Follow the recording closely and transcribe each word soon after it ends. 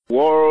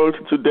World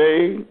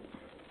today,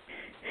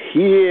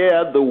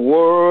 hear the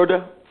word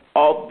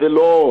of the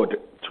Lord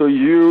to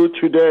you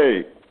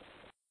today.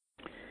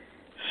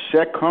 2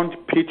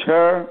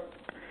 Peter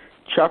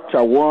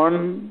chapter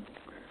 1,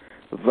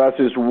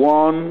 verses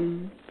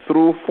 1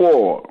 through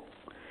 4.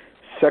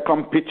 2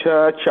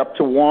 Peter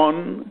chapter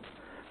 1,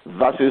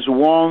 verses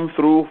 1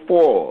 through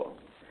 4.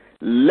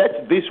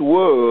 Let these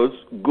words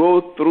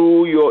go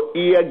through your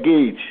ear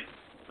gate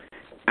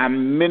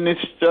and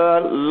minister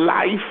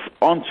life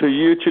unto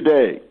you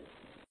today.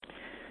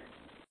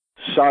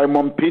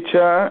 Simon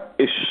Peter,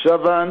 a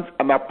servant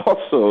and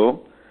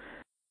apostle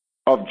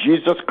of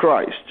Jesus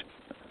Christ,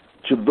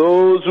 to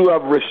those who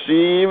have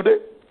received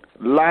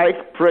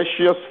like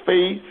precious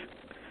faith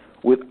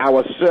with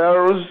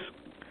ourselves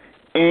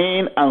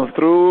in and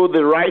through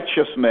the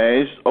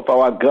righteousness of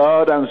our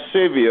God and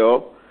Savior,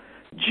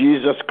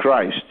 Jesus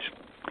Christ.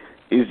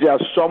 Is there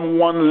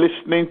someone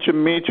listening to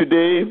me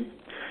today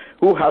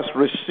who has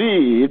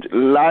received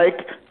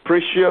like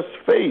precious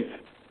faith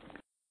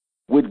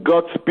with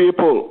God's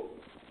people?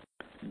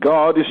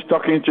 God is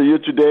talking to you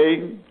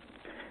today.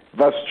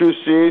 Verse 2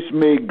 says,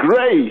 may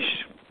grace,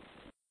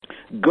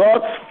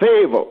 God's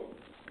favor,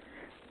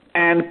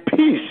 and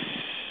peace,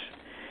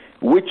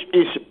 which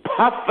is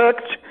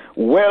perfect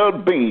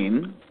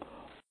well-being,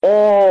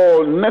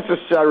 all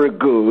necessary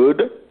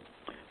good,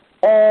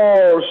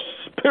 all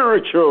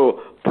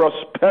spiritual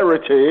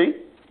prosperity,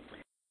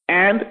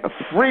 and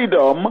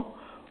freedom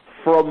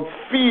from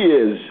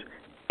fears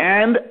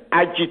and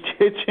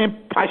agitating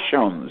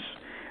passions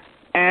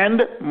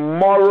and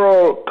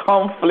moral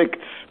conflicts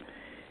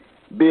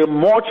be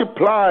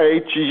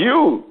multiplied to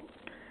you.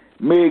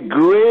 May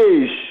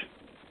grace,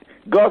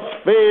 God's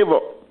favor,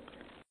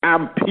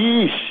 and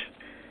peace,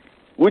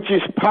 which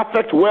is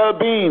perfect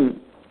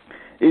well-being.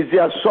 Is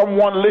there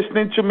someone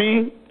listening to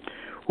me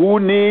who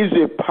needs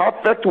a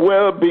perfect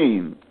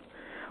well-being,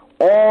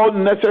 all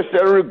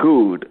necessary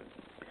good,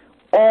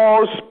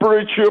 all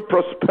spiritual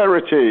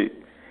prosperity,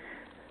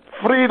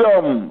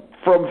 freedom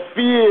from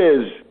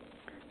fears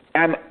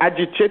and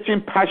agitating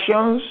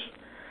passions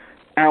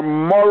and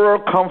moral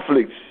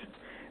conflicts?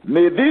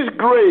 May this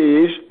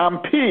grace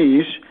and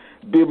peace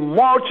be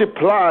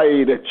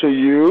multiplied to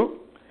you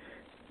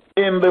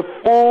in the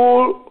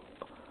full,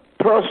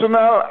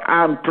 personal,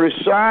 and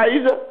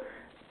precise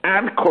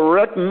and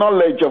correct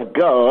knowledge of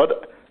God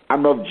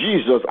and of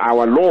Jesus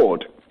our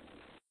Lord.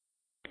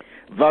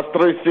 Verse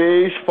 3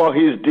 says, for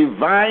his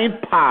divine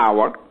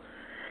power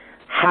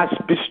has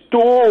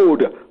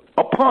bestowed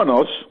upon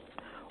us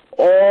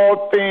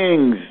all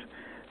things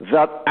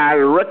that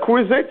are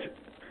requisite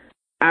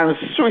and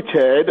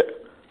suited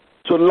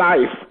to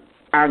life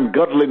and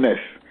godliness.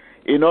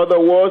 In other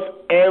words,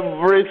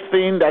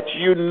 everything that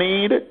you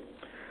need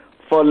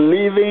for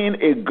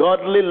living a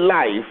godly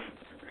life,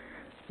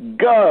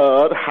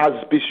 God has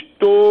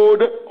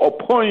bestowed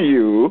upon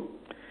you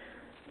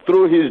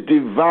through his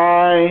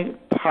divine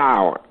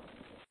power.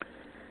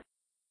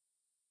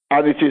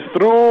 And it is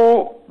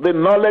through the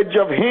knowledge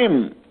of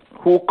him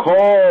who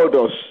called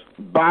us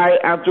by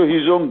unto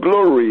his own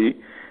glory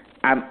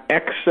and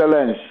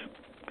excellence.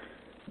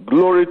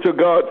 Glory to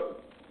God.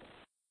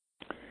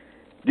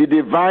 The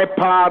divine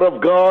power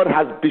of God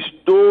has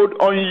bestowed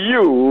on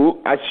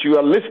you as you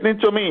are listening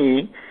to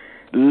me.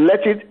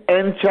 Let it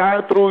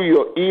enter through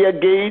your ear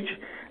gate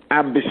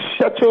and be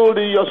settled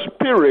in your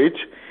spirit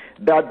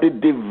that the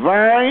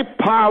divine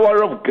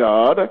power of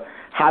God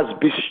has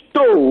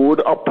bestowed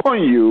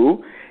upon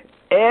you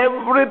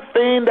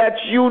everything that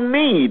you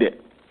need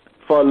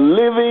for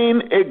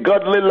living a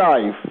godly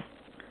life.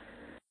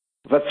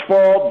 Verse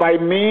 4, by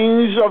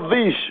means of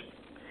this,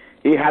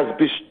 he has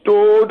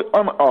bestowed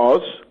on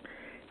us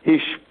his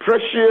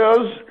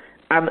precious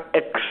and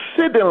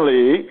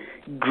exceedingly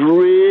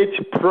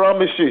great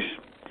promises,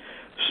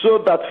 so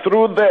that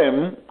through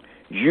them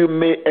you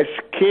may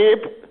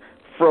escape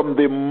from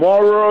the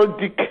moral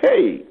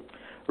decay,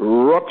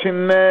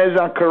 rottenness,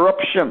 and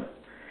corruption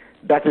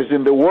that is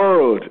in the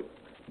world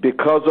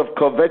because of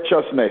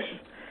covetousness,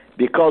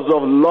 because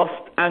of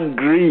lust and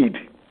greed,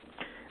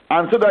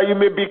 and so that you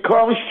may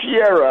become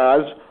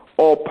sharers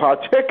or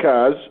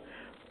partakers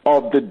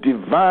of the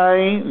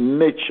divine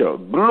nature.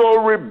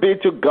 Glory be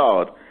to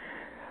God.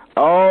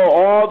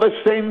 All the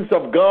saints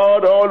of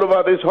God all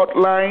over this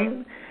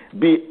hotline,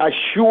 be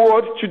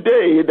assured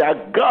today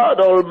that God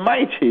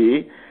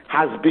Almighty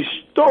has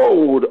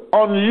bestowed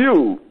on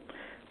you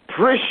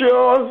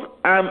precious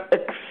and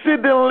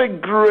exceedingly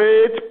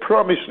great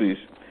promises,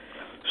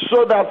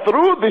 so that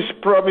through these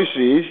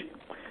promises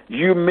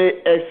you may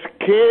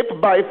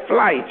escape by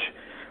flight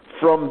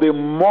from the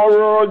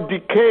moral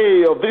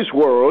decay of this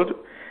world,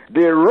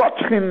 the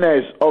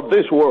rottenness of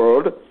this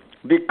world,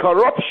 the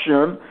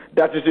corruption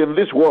that is in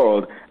this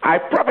world. I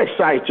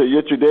prophesy to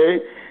you today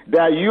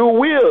that you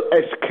will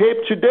escape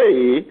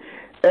today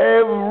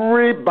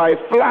by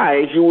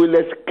flight. You will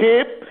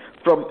escape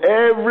from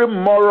every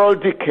moral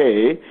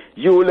decay.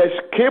 You will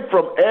escape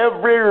from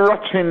every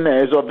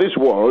rottenness of this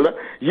world.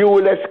 You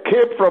will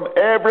escape from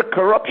every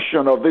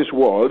corruption of this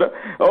world.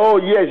 Oh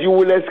yes, you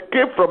will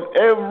escape from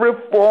every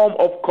form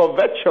of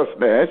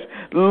covetousness,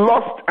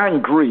 lust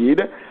and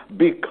greed,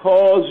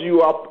 because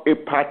you are a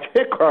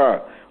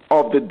partaker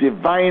of the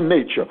divine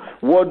nature.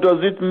 What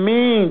does it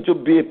mean to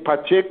be a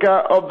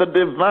partaker of the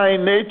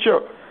divine nature?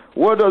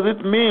 What does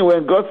it mean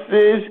when God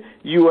says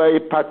you are a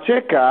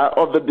partaker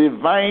of the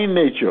divine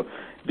nature?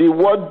 The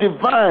word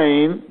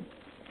divine,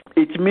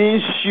 it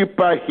means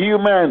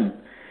superhuman.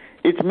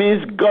 It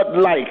means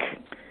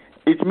godlike.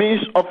 It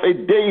means of a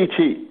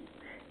deity,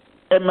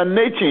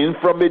 emanating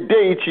from a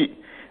deity,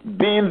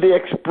 being the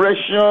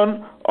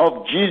expression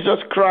of Jesus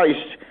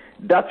Christ.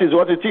 That is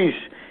what it is.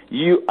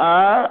 You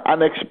are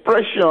an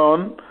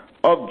expression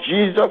of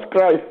Jesus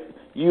Christ.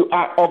 You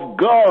are of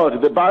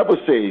God, the Bible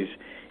says.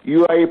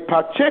 You are a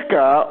partaker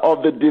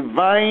of the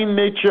divine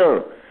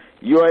nature.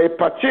 You are a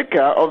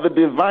partaker of the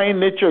divine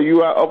nature.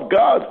 You are of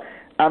God.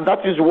 And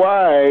that is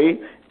why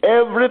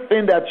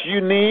everything that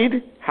you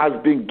need has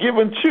been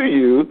given to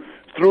you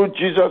through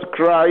Jesus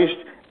Christ,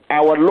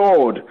 our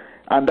Lord.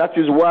 And that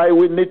is why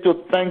we need to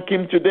thank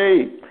Him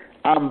today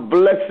and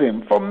bless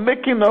Him for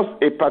making us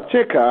a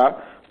partaker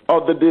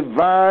of the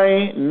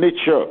divine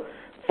nature,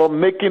 for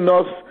making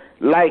us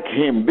like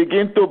Him.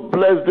 Begin to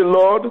bless the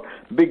Lord.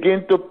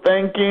 Begin to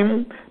thank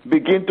Him.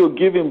 Begin to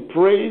give Him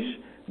praise.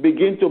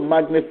 Begin to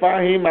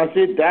magnify Him and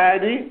say,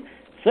 Daddy,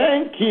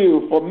 thank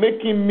you for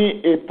making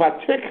me a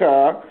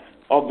partaker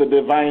of the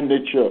divine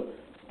nature.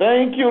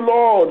 Thank you,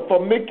 Lord,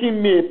 for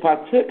making me a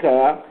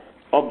partaker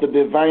of the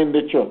divine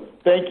nature.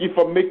 Thank you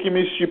for making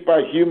me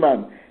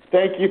superhuman.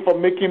 Thank you for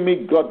making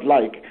me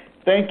godlike.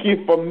 Thank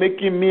you for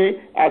making me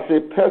as a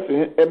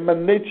person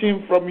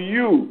emanating from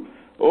you.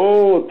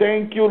 Oh,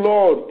 thank you,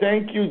 Lord.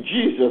 Thank you,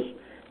 Jesus.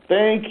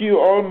 Thank you,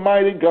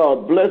 Almighty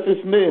God. Bless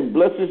His name.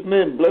 Bless His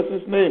name. Bless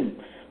His name.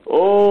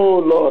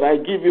 Oh, Lord, I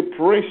give you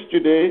praise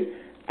today.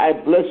 I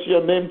bless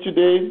your name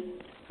today.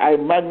 I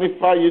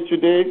magnify you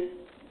today.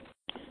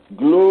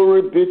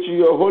 Glory be to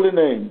your holy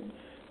name.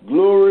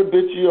 Glory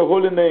be to your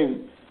holy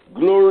name.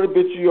 Glory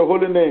be to your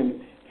holy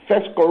name.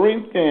 1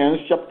 Corinthians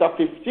chapter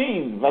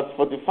 15, verse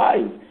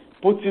 45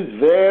 puts it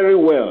very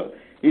well.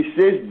 It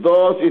says,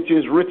 thus it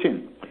is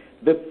written,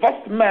 the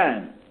first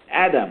man,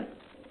 Adam,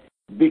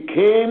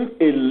 became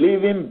a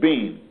living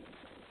being,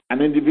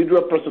 an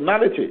individual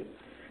personality.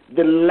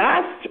 The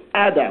last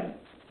Adam,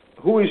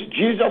 who is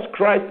Jesus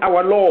Christ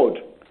our Lord,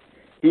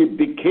 he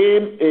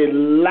became a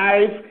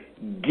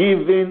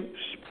life-giving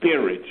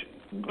spirit.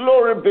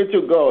 Glory be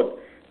to God,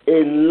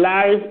 a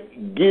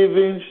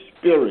life-giving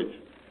spirit.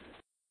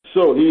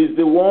 So he is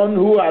the one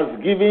who has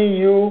given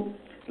you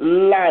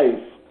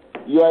life.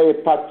 You are a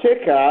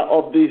partaker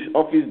of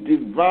his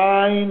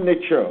divine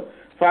nature.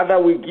 Father,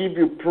 we give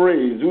you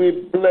praise.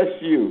 We bless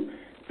you.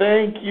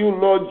 Thank you,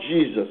 Lord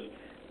Jesus.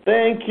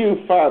 Thank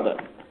you, Father.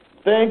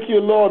 Thank you,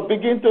 Lord.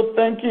 Begin to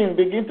thank Him.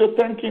 Begin to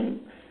thank Him.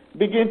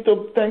 Begin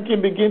to thank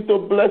Him. Begin to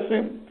bless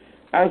Him.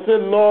 And say,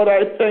 Lord,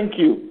 I thank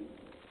you.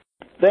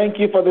 Thank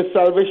you for the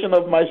salvation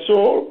of my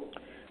soul.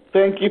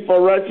 Thank you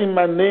for writing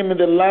my name in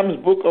the Lamb's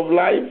book of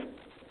life.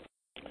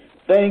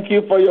 Thank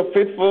you for your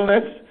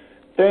faithfulness.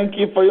 Thank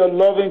you for your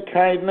loving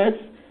kindness.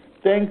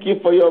 Thank you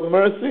for your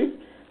mercy.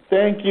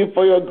 Thank you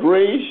for your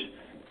grace.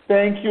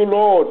 Thank you,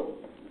 Lord.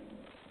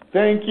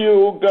 Thank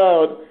you,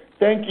 God.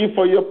 Thank you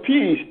for your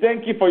peace.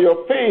 Thank you for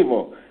your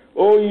favor.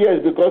 Oh,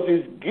 yes, because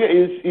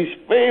His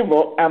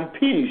favor and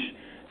peace,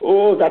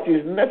 oh, that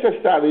is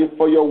necessary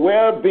for your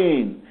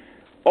well-being.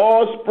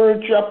 All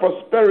spiritual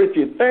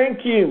prosperity. Thank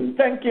Him.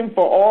 Thank Him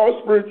for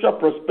all spiritual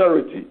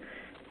prosperity.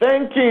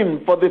 Thank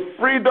Him for the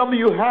freedom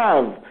you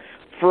have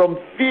from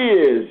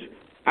fears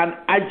and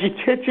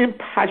agitating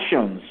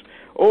passions.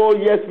 Oh,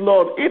 yes,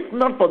 Lord, if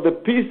not for the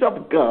peace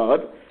of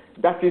God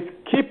that is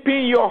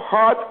keeping your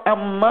heart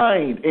and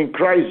mind in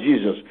Christ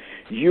Jesus,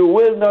 you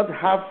will not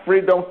have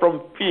freedom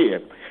from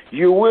fear.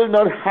 You will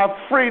not have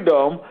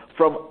freedom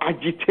from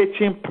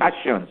agitating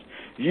passions.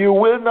 You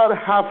will not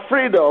have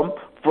freedom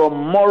from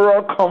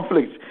moral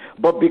conflicts.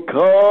 But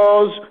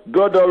because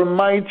God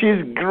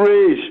Almighty's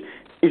grace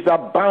is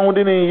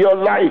abounding in your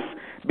life,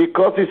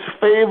 because His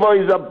favor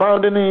is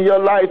abounding in your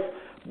life,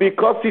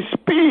 because His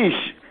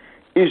peace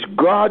is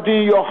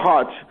guarding your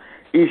heart,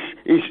 is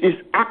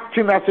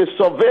acting as a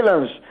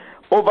surveillance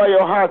over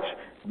your heart,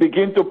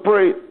 begin to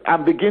pray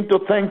and begin to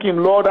thank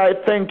Him. Lord, I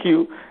thank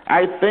you.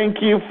 I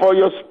thank you for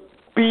your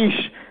peace.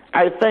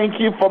 I thank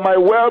you for my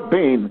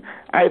well-being.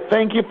 I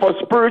thank you for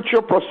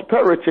spiritual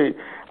prosperity.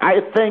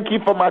 I thank you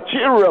for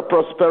material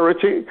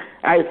prosperity.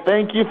 I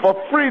thank you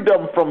for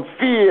freedom from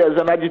fears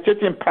and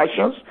agitating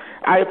passions.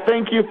 I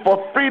thank you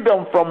for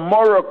freedom from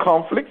moral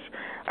conflicts.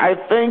 I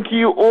thank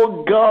you,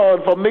 oh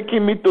God, for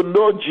making me to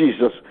know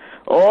Jesus.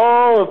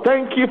 Oh,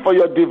 thank you for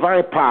your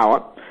divine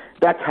power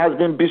that has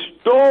been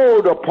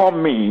bestowed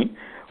upon me,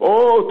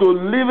 oh, to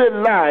live a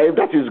life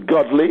that is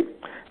godly.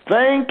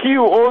 Thank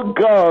you, oh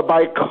God,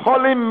 by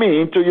calling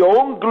me into your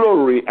own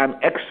glory and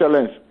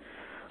excellence.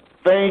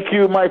 Thank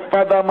you, my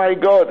Father, my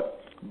God.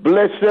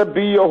 Blessed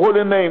be your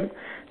holy name.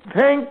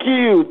 Thank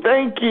you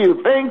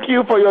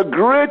for your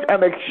great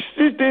and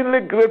exceedingly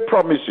great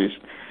promises.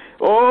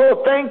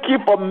 Oh, thank you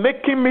for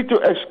making me to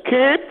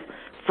escape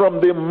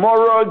from the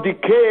moral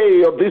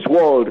decay of this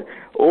world.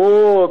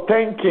 Oh,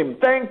 thank him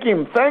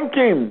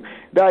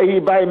that he,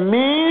 by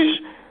means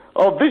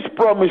of these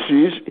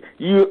promises,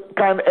 you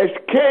can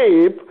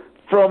escape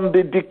from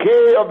the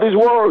decay of this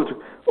world.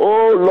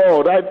 Oh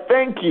Lord, I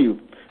thank you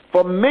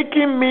for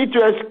making me to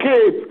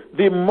escape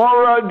the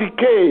moral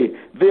decay,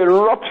 the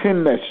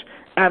rottenness,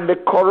 and the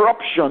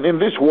corruption in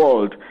this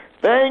world.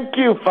 Thank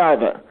you,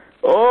 Father.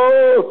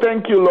 Oh,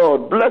 thank you,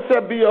 Lord.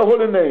 Blessed be your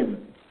holy name.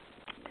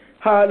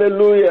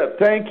 Hallelujah.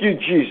 Thank you,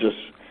 Jesus.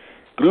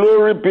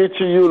 Glory be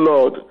to you,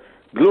 Lord.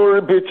 Glory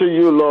be to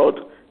you,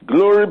 Lord.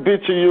 Glory be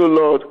to you,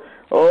 Lord.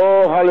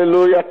 Oh,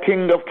 hallelujah,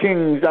 King of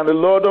kings and the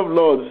Lord of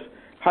lords.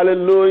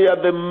 Hallelujah,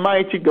 the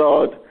mighty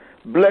God.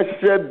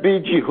 Blessed be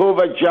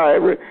Jehovah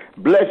Jireh.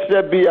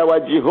 Blessed be our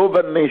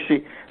Jehovah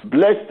Nissi.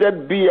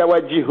 Blessed be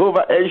our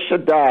Jehovah El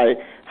Shaddai.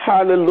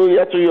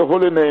 Hallelujah to your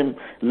holy name.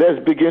 Let's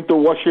begin to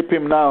worship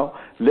him now.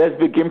 Let's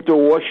begin to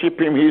worship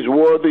him. He's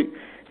worthy.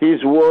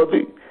 He's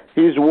worthy.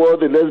 He's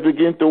worthy. Let's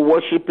begin to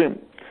worship him.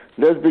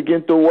 Let's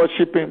begin to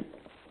worship him.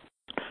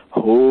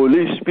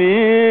 Holy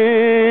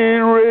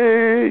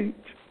Spirit,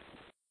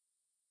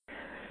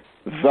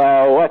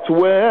 thou art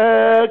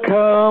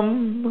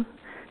welcome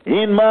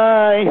in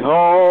my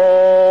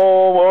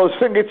home. Oh,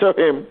 sing it to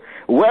him.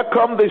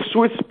 Welcome the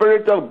sweet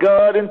Spirit of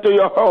God into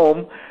your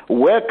home.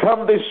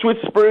 Welcome the sweet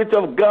Spirit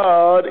of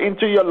God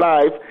into your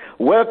life.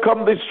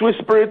 Welcome the sweet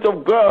Spirit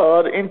of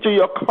God into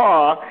your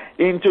car,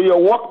 into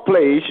your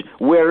workplace,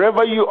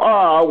 wherever you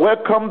are.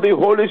 Welcome the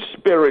Holy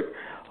Spirit.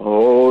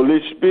 Holy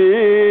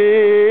Spirit,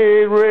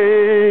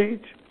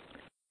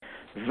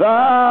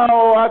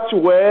 thou art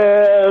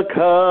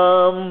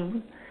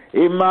welcome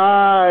in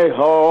my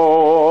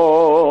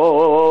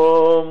home.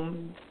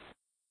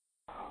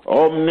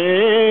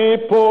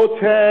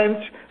 Omnipotent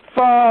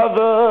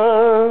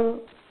Father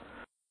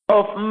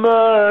of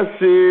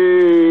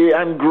mercy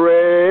and grace,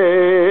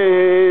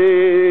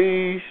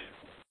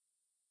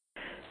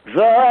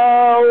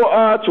 thou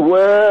art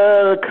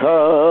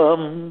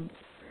welcome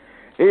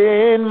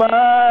in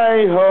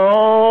my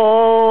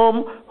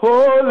home.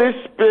 Holy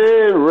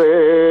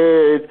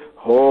Spirit,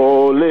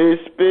 Holy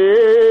Spirit,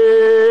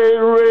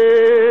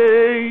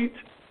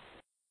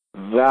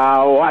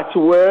 thou art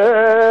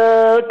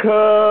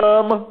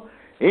welcome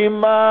in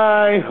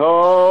my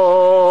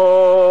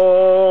home.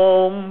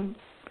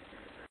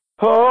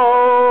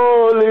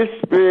 Holy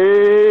Spirit,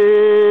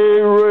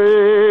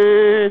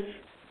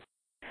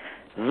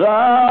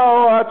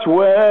 thou art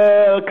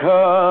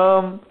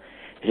welcome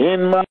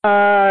in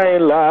my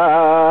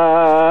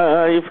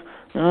life.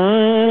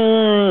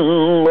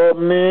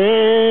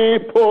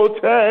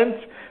 Omnipotent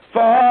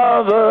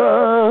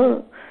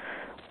Father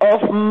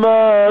of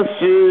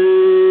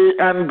mercy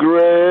and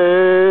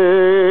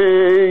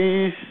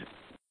grace,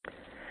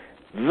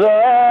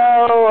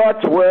 thou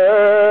art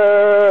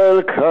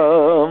welcome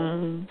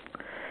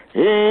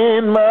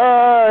in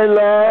my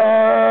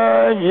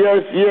life.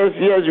 Yes,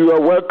 you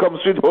are welcome,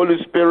 sweet Holy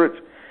Spirit.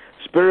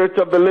 Spirit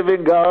of the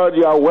living God,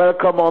 you are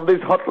welcome on this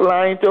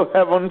hotline to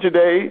heaven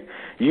today.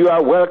 You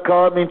are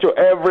welcome into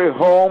every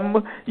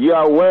home. You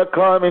are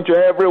welcome into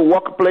every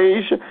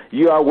workplace.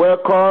 You are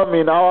welcome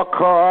in our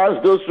cars,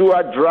 those who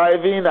are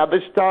driving at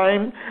this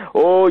time.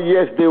 Oh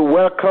yes, they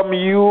welcome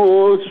you,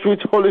 oh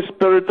sweet Holy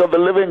Spirit of the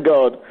living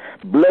God.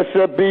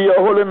 Blessed be your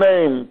holy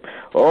name.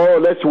 Oh,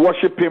 let's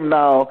worship him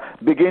now.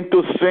 Begin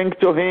to sing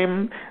to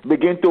him.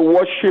 Begin to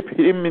worship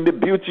him in the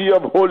beauty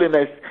of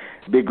holiness.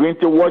 Begin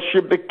to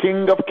worship the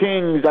King of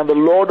kings and the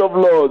Lord of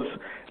lords.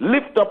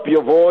 Lift up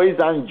your voice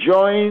and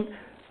join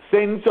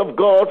saints of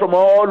God from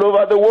all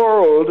over the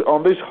world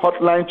on this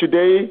hotline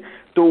today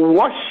to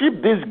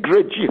worship this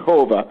great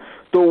Jehovah,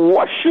 to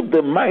worship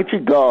the mighty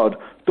God,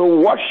 to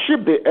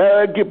worship the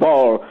El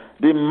Gibor,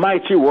 the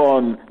mighty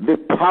one, the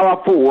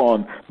powerful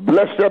one.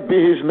 Blessed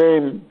be his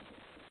name.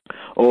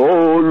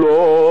 Oh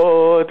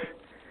Lord,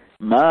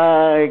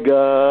 my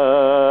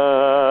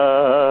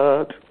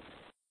God,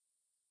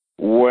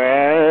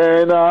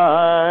 when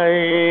I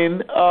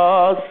in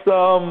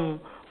awesome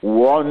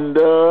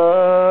wonder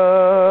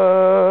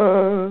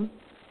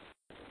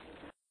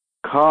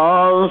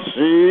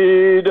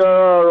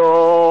consider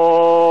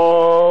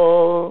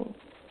all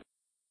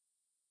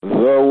the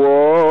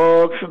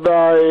works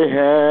thy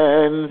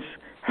hands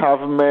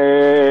have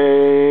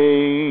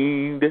made,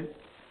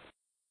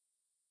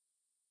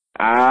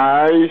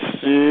 I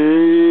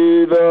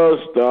see the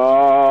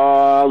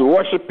stars.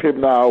 Worship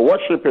him now,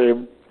 worship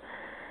him.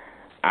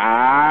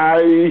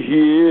 I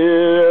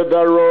hear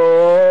the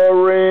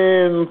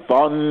roaring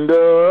thunder,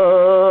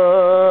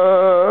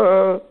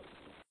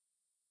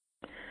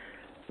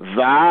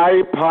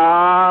 thy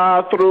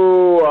path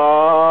throughout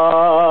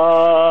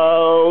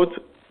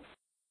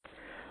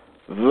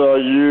the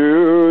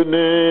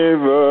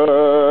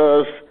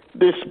universe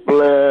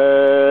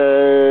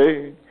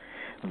display.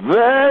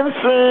 Then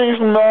sings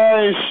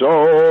my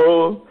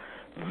soul,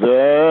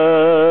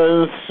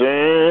 then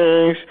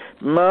sings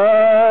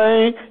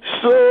my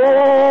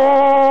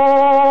soul,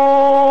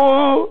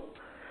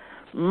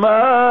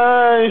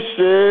 my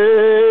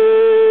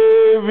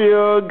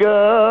Savior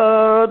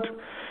God,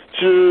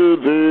 to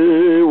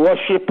thee.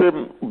 Worship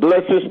him,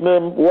 bless his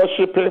name,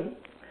 worship him.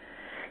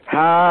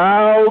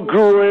 How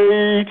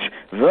great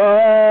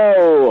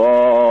thou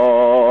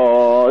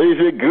art. He's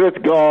a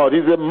great God,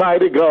 he's a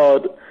mighty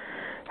God.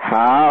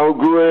 How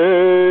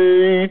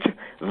great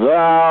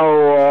thou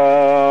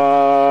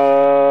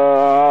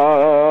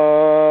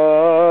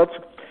art.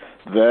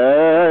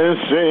 Then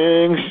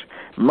sings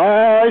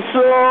my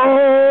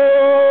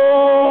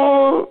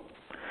soul,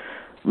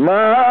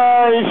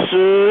 my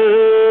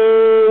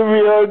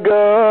Savior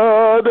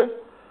God,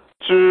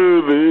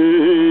 to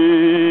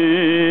thee.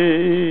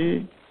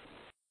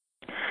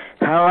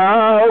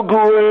 How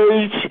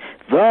great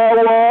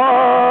thou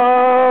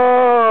art.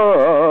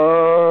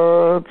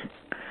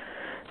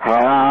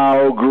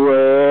 How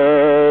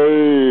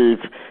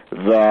great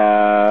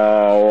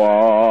thou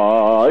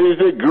art. He's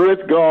a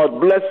great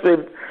God. Bless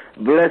him.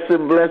 Bless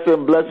him, bless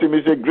him, bless him.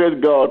 He's a great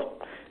God.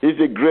 He's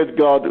a great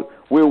God.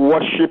 We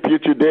worship you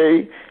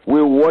today.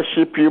 We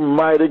worship you,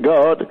 mighty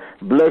God.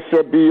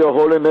 Blessed be your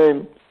holy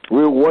name.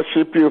 We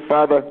worship you,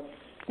 Father.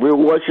 We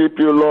worship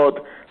you,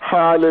 Lord.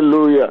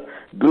 Hallelujah.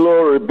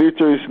 Glory be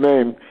to his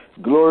name.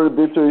 Glory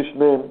be to his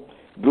name.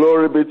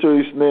 Glory be to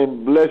his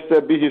name.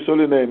 Blessed be his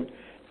holy name.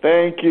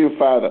 Thank you,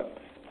 Father.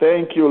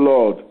 Thank you,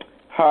 Lord.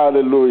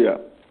 Hallelujah.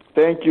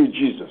 Thank you,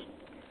 Jesus.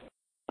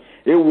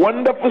 A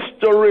wonderful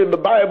story in the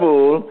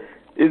Bible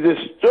is a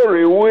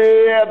story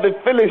where the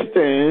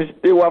Philistines,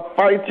 they were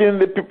fighting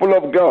the people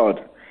of God.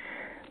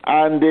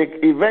 And they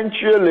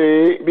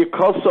eventually,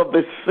 because of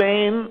the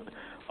sin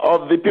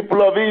of the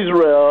people of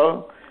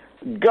Israel,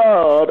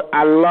 God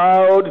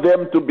allowed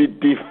them to be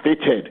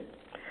defeated.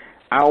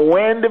 And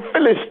when the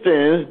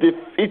Philistines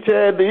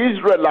defeated the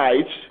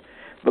Israelites,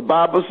 the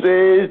Bible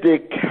says they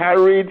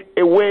carried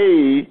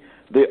away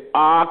the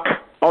Ark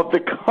of the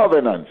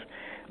Covenant.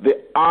 The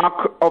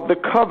Ark of the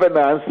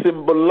Covenant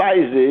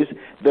symbolizes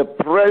the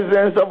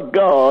presence of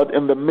God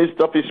in the midst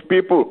of his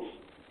people.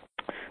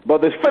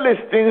 But the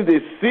Philistines,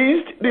 they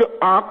seized the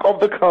Ark of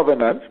the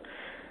Covenant,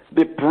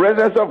 the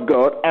presence of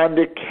God, and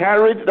they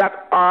carried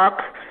that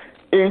Ark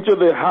into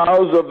the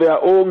house of their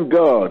own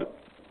God.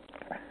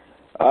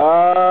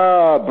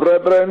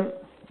 Brethren,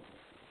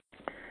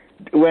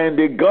 when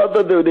they got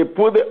they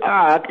put the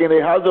Ark in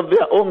the house of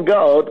their own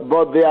God,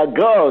 but their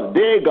God,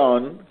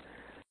 Dagon,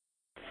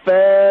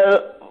 fell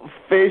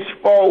face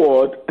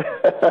forward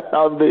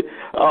on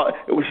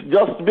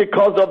just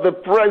because of the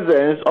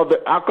presence of the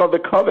Ark of the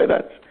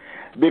Covenant.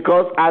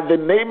 Because at the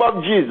name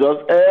of Jesus,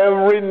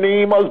 every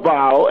knee must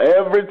bow,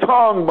 every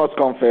tongue must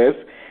confess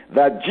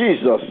that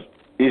Jesus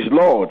is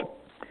Lord.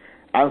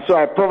 And so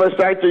I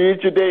prophesy to you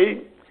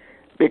today,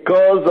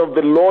 because of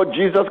the Lord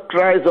Jesus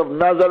Christ of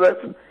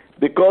Nazareth,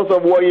 because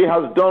of what he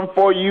has done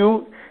for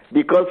you,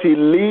 because he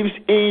lives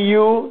in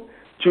you,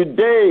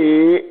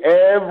 today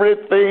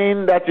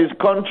everything that is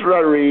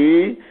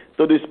contrary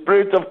to the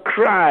Spirit of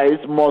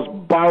Christ must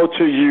bow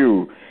to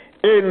you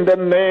in the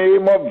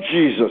name of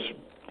Jesus.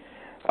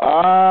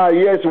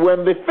 Yes,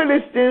 when the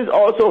Philistines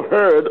also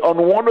heard on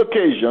one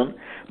occasion,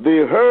 they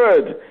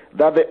heard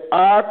that the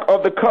Ark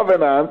of the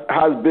Covenant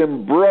has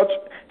been brought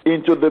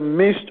into the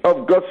midst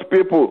of God's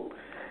people.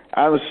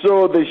 And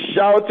so they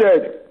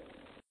shouted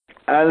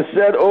and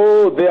said,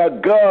 oh, their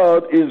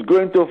God is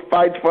going to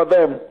fight for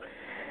them.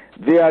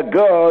 Their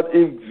God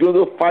is going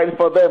to fight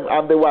for them.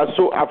 And they were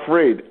so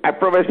afraid. I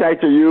prophesy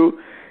to you,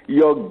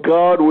 your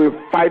God will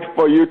fight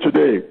for you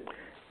today.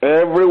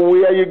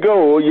 Everywhere you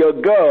go, your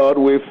God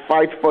will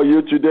fight for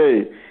you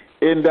today.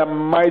 In the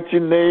mighty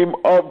name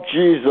of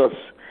Jesus,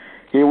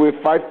 he will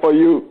fight for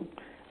you.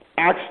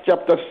 Acts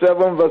chapter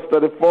 7 verse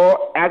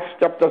 34, Acts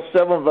chapter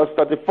 7 verse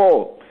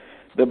 34.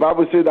 The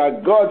Bible says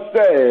that God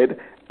said,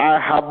 I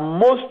have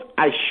most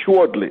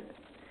assuredly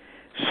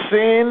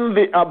seen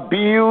the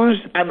abuse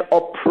and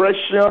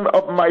oppression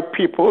of my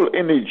people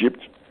in Egypt,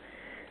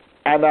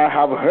 and I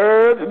have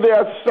heard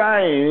their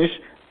signs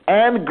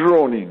and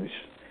groanings,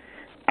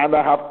 and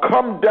I have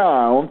come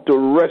down to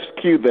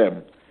rescue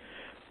them.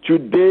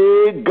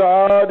 Today,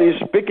 God is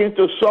speaking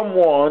to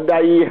someone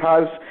that he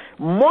has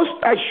most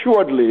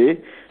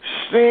assuredly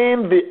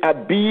seen the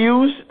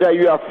abuse that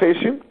you are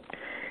facing.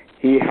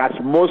 He has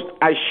most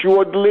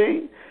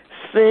assuredly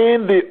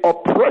seen the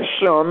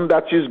oppression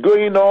that is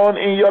going on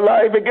in your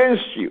life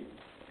against you.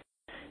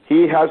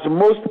 He has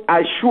most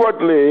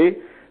assuredly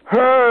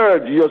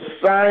heard your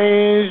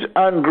sighs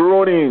and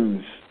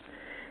groanings.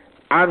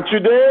 And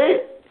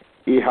today,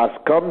 he has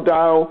come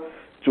down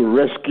to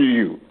rescue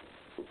you.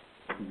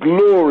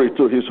 Glory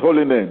to his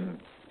holy name.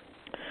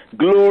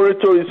 Glory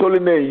to his holy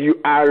name.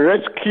 You are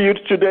rescued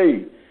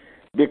today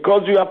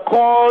because you have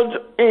called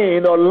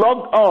in or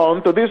logged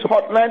on to this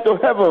hotline to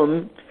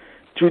heaven.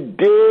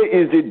 Today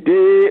is the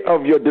day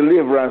of your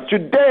deliverance.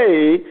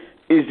 Today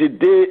is the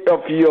day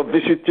of your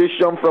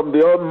visitation from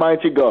the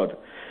Almighty God.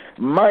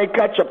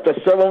 Micah chapter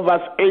 7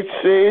 verse 8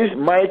 says,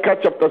 Micah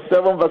chapter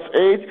 7 verse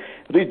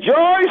 8,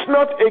 rejoice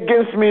not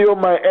against me, O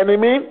my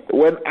enemy.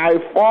 When I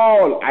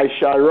fall, I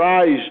shall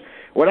rise.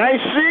 When I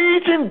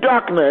sit in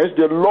darkness,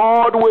 the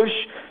Lord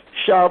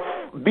shall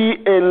be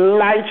a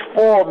light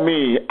for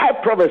me. I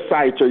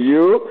prophesy to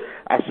you,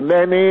 as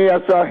many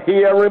as are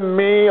hearing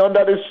me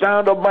under the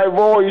sound of my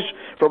voice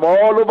from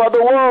all over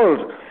the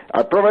world,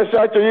 I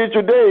prophesy to you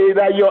today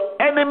that your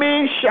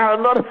enemy shall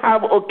not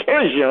have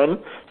occasion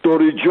to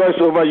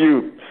rejoice over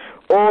you.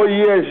 Oh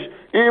yes,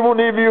 even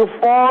if you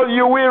fall,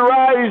 you will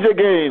rise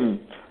again.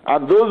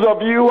 And those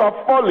of you who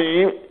are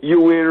falling,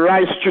 you will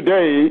rise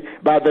today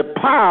by the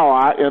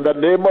power in the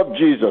name of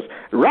Jesus.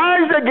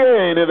 Rise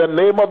again in the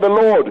name of the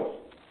Lord.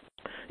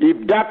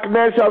 If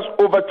darkness has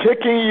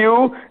overtaken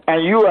you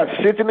and you are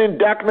sitting in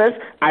darkness,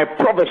 I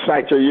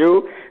prophesy to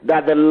you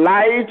that the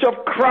light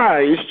of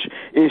Christ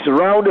is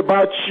round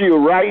about you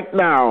right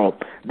now.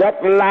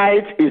 That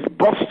light is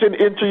bursting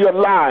into your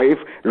life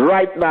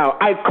right now.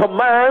 I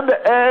command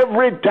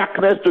every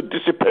darkness to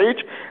dissipate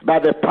by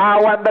the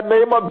power and the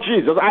name of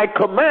Jesus. I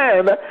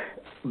command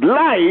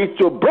light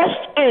to burst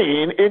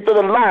into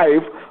the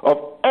life of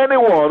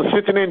anyone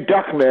sitting in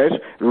darkness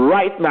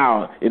right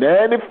now, in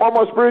any form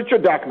of spiritual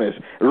darkness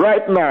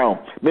right now.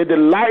 May the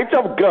light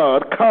of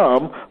God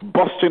come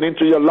bursting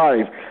into your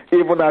life,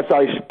 even as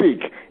I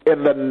speak,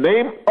 in the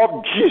name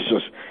of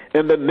Jesus.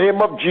 In the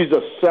name of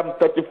Jesus. Psalm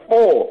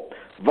 34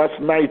 verse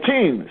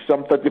 19.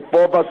 Psalm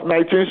 34 verse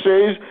 19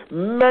 says,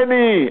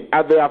 many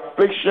are the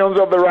afflictions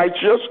of the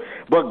righteous,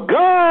 but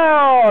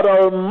God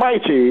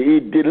Almighty, He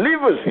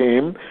delivers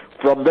him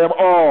from them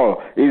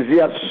all. Is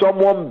there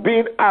someone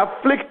being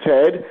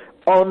afflicted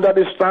under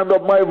the sound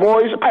of my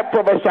voice? I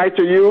prophesy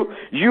to you,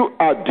 you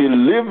are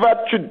delivered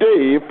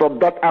today from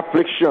that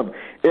affliction.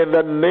 In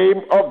the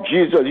name of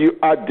Jesus, you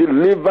are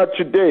delivered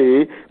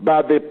today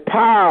by the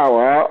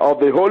power of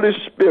the Holy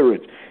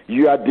Spirit.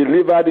 You are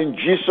delivered in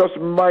Jesus'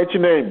 mighty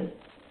name.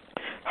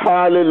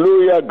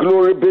 Hallelujah.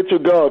 Glory be to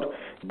God.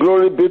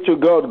 Glory be to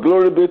God.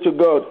 Glory be to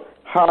God.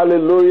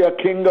 Hallelujah.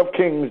 King of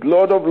kings,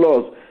 Lord of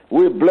lords.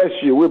 We bless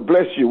you, we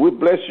bless you, we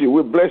bless you,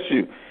 we bless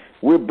you,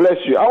 we bless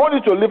you. I want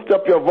you to lift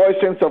up your voice,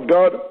 saints of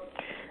God,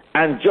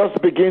 and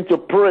just begin to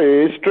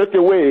pray straight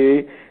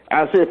away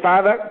and say,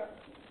 Father,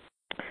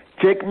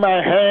 take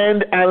my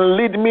hand and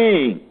lead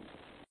me.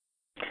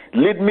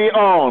 Lead me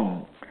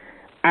on.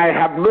 I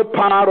have no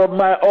power of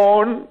my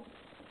own.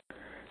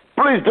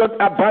 Please don't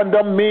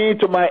abandon me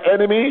to my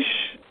enemies.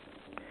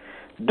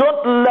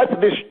 Don't let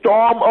the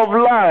storm of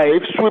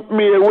life sweep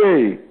me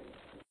away.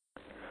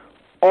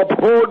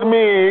 Uphold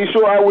me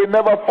so I will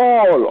never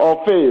fall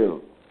or fail.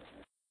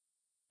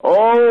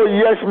 Oh,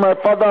 yes, my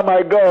Father,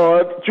 my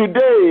God,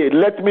 today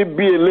let me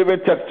be a living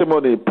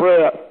testimony.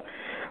 Prayer.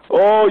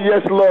 Oh,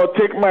 yes, Lord,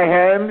 take my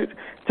hand.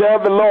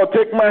 Tell the Lord,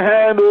 take my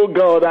hand, oh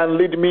God, and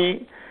lead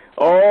me.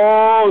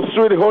 Oh,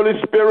 sweet Holy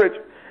Spirit.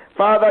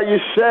 Father, you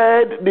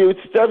said the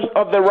steps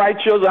of the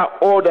righteous are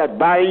ordered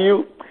by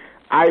you.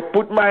 I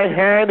put my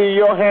hand in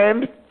your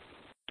hand.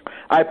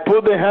 I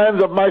put the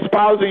hands of my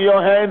spouse in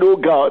your hand, oh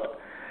God.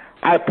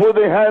 I put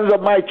the hands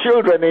of my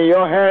children in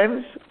your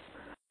hands.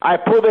 I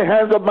put the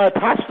hands of my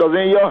pastors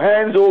in your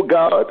hands, oh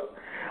God.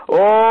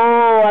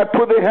 Oh, I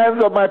put the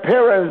hands of my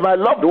parents, my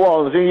loved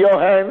ones in your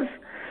hands.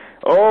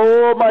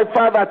 Oh, my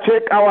Father,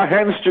 take our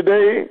hands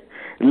today.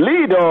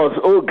 Lead us,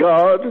 oh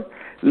God.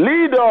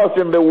 Lead us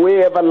in the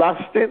way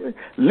everlasting.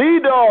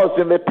 Lead us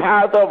in the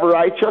path of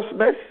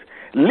righteousness.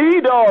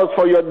 Lead us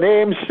for your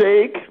name's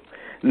sake.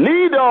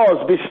 Lead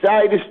us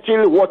beside the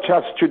still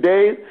waters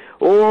today.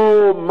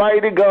 Oh,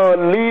 mighty God,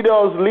 lead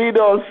us, lead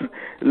us,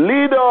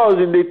 lead us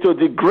into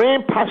the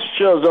green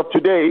pastures of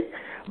today.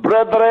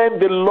 Brethren,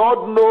 the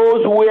Lord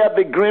knows where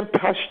the green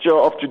pasture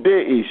of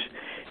today is.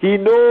 He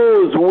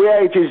knows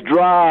where it is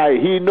dry.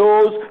 He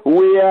knows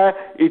where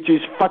it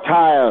is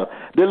fertile.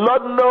 The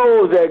Lord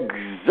knows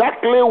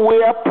exactly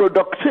where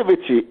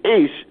productivity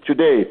is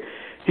today.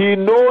 He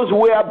knows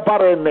where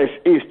barrenness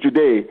is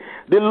today.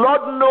 The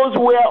Lord knows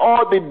where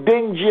all the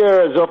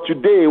dangers of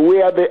today,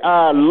 where they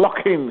are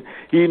lurking.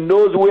 He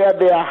knows where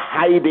they are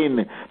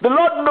hiding. The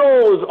Lord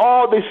knows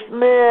all the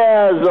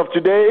snares of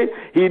today.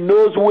 He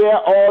knows where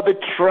all the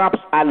traps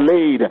are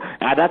laid.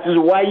 And that is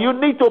why you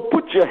need to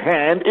put your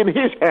hand in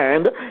His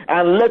hand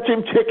and let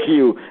Him take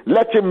you.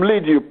 Let Him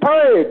lead you.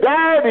 Pray,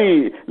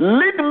 Daddy,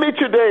 lead me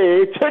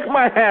today. Take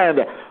my hand.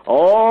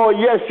 Oh,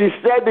 yes, He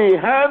said the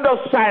hand of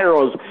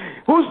Cyrus,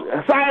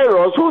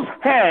 whose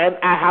hand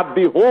I have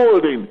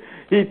beholding.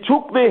 He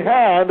took the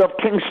hand of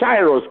King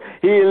Cyrus.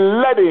 He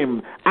led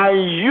him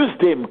and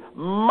used him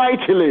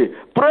mightily.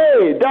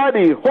 Pray,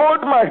 Daddy,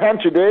 hold my hand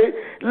today.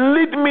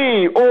 Lead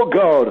me, oh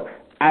God.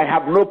 I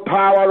have no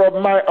power of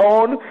my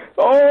own.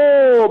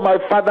 Oh, my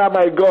Father,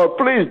 my God,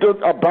 please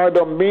don't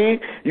abandon me.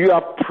 You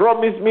have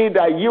promised me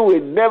that you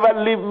will never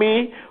leave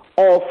me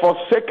or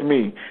forsake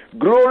me.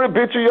 Glory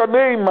be to your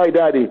name, my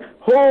Daddy.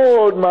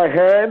 Hold my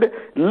hand.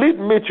 Lead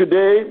me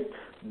today.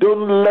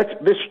 Don't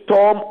let the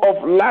storm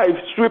of life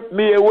sweep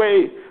me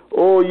away.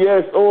 Oh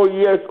yes, oh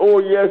yes, oh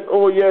yes,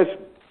 oh yes.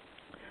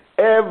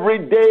 Every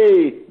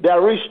day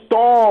there is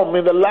storm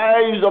in the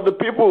lives of the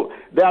people.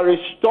 There is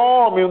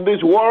storm in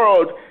this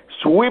world,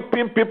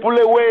 sweeping people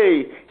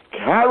away,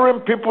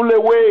 carrying people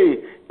away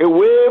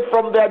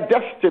from their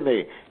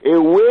destiny,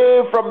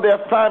 away from their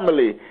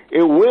family,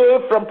 away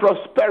from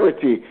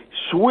prosperity,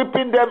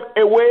 sweeping them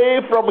away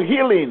from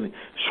healing,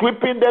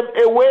 sweeping them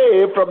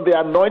away from the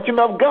anointing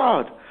of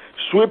God,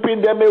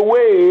 sweeping them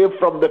away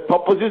from the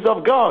purposes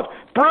of God.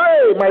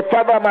 Pray, my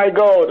Father, my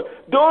God,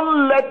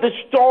 don't let the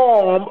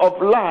storm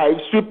of life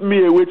sweep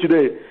me away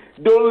today.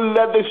 Don't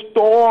let the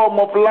storm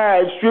of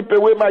life sweep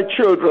away my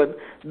children.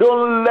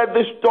 Don't let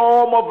the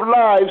storm of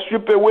life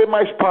sweep away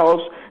my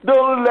spouse.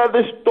 Don't let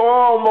the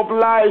storm of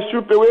life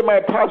sweep away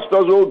my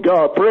pastors, oh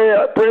God.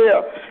 Prayer.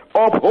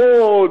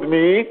 Uphold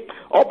me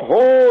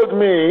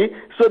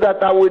so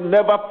that I will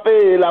never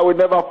fail, I will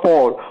never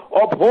fall.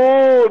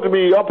 Uphold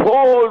me,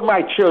 uphold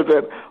my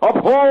children,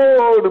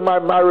 uphold my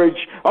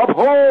marriage,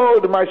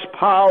 uphold my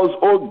spouse,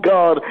 oh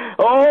God.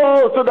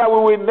 Oh, so that we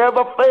will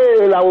never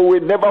fail, and we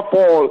will never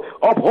fall.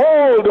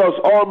 Uphold us,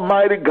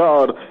 Almighty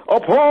God.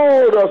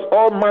 Uphold us,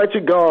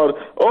 Almighty God.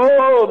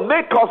 Oh,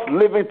 make us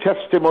living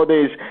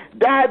testimonies.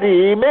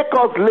 Daddy, make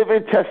us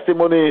living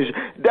testimonies.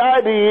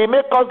 Daddy,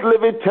 make us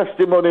living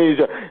testimonies.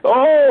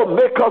 Oh,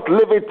 make us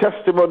living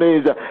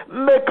testimonies.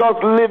 Make us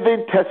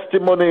living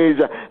testimonies.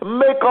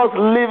 Make us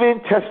living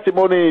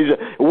testimonies.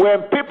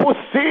 When people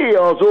see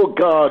us, oh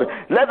God,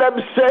 let them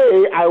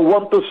say, I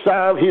want to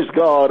serve his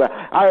God.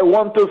 I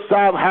want to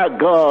serve her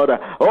God.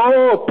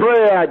 Oh,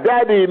 prayer,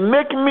 Daddy,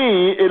 make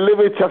me a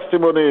living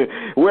testimony.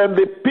 When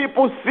the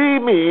people see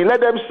me,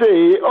 let them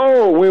say,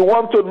 oh, we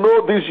want to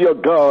know this your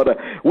God.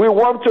 We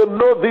want to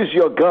know this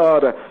your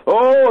God.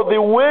 Oh,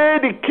 the way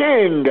the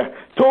king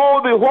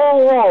told the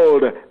whole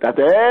world that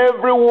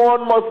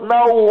everyone must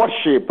now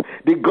worship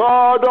the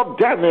God of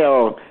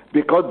Daniel,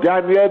 because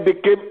Daniel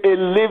became a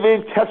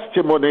living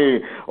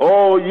testimony.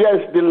 Oh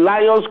yes, the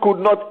lions could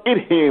not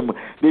eat him,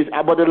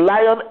 but the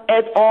lion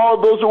ate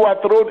all those who were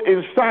thrown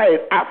inside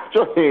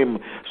after him.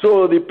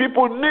 So the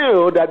people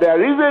knew that there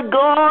is a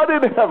God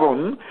in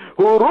heaven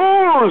who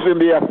rules in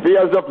the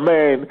affairs of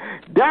men.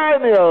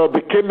 Daniel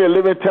became a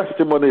living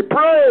testimony.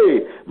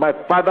 Pray, my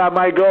Father,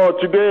 my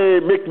God, today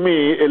make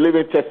me a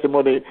living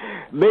testimony.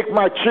 Make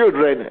my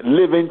children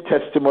living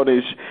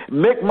testimonies.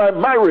 Make my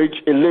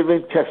marriage a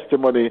living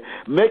testimony.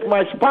 Make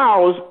my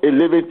spouse a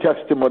living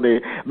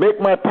testimony. Make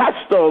my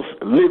pastors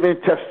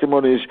living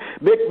testimonies.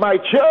 Make my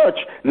church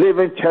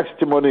living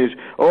testimonies.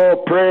 Oh,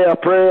 prayer.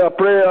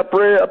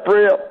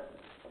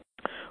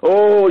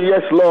 Oh,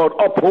 yes, Lord,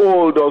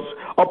 uphold us,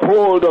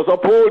 uphold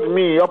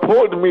me.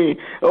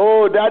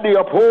 Oh, Daddy,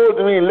 uphold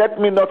me.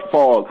 Let me not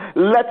fall.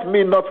 Let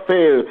me not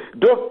fail.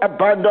 Don't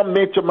abandon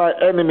me to my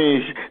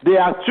enemies. They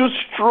are too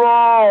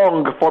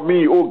strong for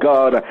me, oh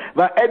God.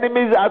 My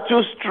enemies are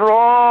too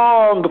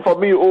strong for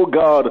me, oh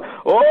God.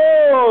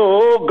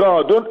 Oh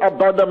God, don't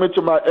abandon me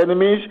to my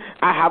enemies.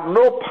 I have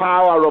no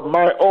power of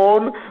my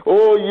own.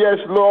 Oh, yes,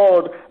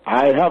 Lord,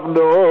 I have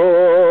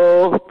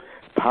no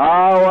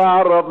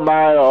power of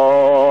my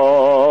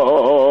own.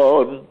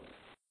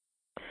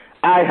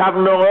 I have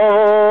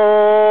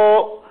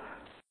no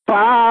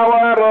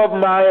power of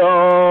my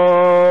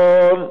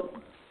own.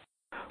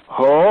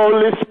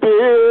 Holy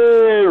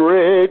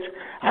Spirit,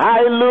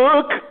 I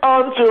look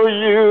unto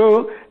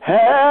you.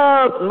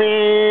 Help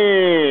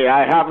me.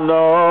 I have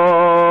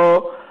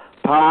no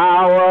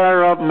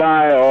power of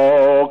my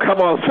own.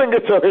 Come on, sing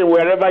it to him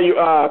wherever you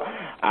are.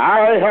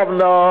 I have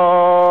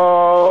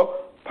no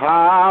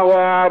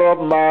power of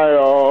my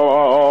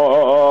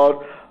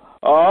own.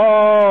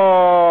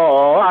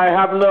 Oh, I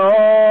have no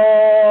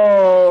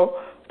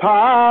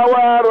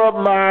power of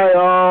my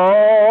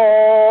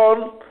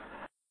own.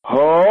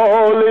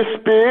 Holy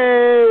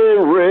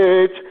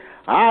Spirit,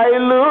 I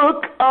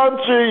look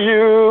unto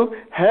you.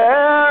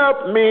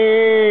 Help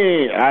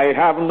me. I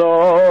have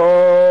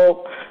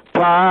no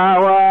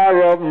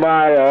power of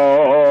my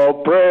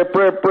own. Pray.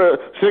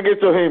 Sing it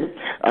to him.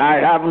 I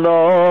have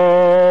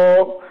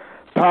no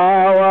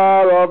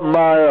power of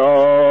my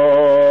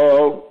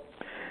own.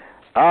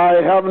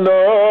 I have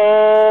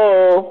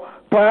no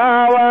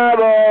power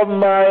of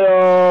my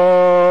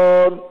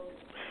own.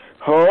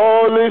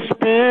 Holy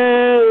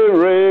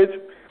Spirit,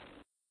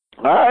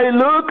 I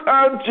look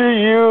unto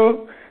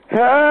you.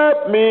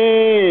 Help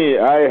me.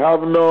 I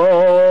have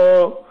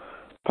no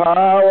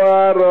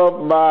power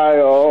of my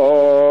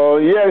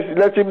own. Yes,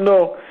 let him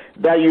know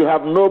that you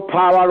have no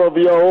power of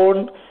your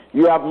own.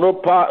 You have no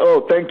power.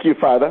 Oh, thank you,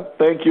 Father.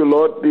 Thank you,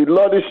 Lord. The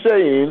Lord is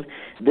saying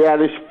there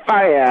is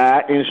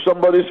fire in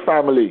somebody's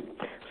family.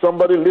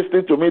 Somebody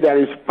listening to me, there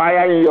is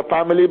fire in your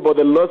family, but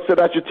the Lord said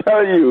I should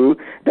tell you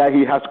that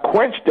he has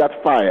quenched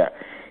that fire.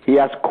 He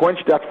has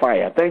quenched that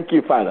fire. Thank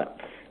you, Father.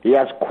 He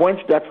has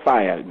quenched that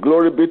fire.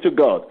 Glory be to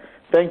God.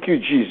 Thank you,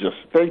 Jesus.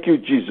 Thank you,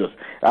 Jesus.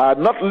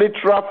 Not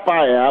literal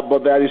fire,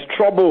 but there is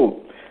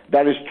trouble.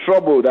 There is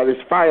trouble. There is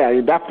fire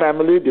in that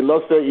family. The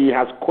Lord said he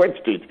has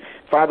quenched it.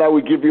 Father,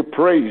 we give you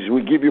praise.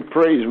 We give you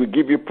praise. We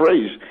give you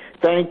praise.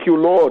 Thank you,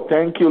 Lord.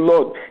 Thank you,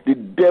 Lord. The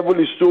devil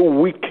is so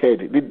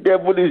wicked. The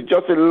devil is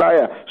just a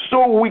liar.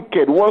 So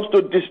wicked. Wants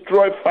to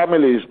destroy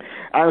families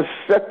and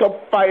set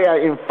up fire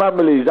in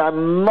families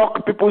and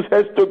knock people's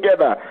heads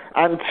together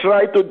and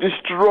try to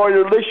destroy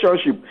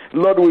relationship.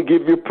 Lord, we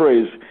give you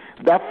praise.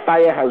 That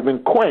fire has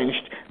been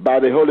quenched by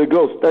the Holy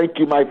Ghost. Thank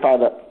you, my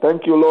Father.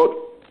 Thank you, Lord.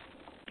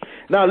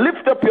 Now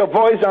lift up your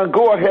voice and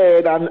go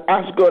ahead and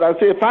ask God and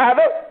say,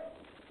 Father,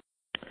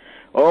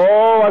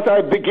 as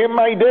I begin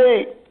my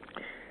day,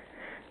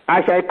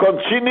 as I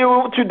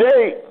continue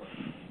today,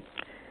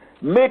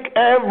 make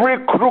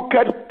every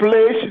crooked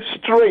place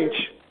straight.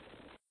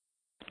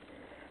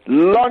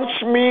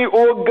 Launch me,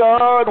 O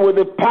God, with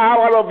the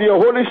power of your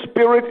Holy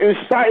Spirit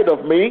inside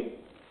of me.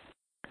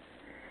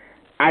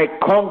 I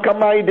conquer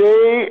my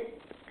day.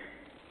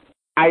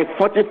 I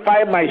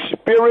fortify my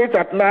spirit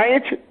at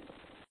night.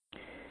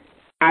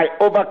 I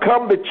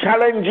overcome the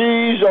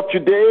challenges of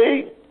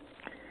today.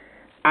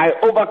 I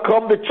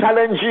overcome the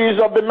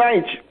challenges of the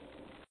night.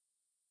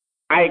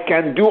 I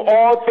can do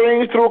all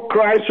things through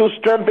Christ who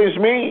strengthens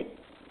me.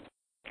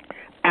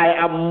 I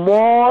am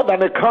more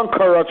than a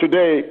conqueror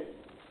today.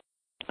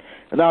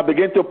 And I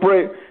begin to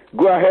pray.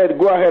 Go ahead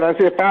and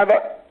say, Father,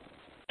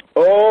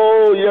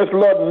 oh yes,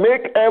 Lord,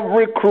 make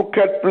every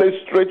crooked place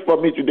straight for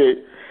me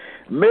today.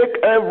 Make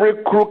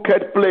every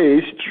crooked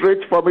place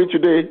straight for me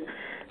today.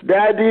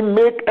 Daddy,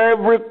 make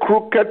every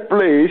crooked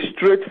place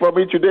straight for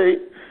me today.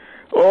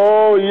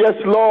 Oh yes,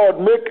 Lord,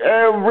 make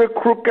every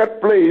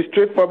crooked place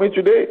straight for me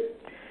today.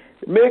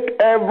 Make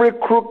every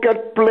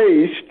crooked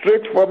place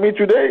straight for me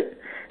today.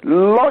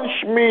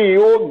 Launch me,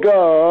 oh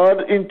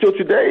God, into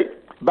today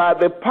by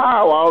the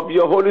power of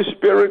your Holy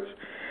Spirit.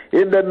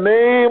 In the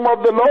name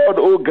of the Lord,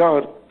 oh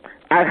God,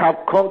 I have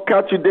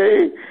conquered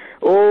today.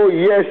 Oh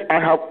yes,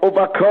 I have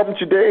overcome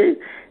today.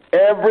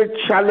 Every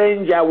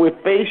challenge I will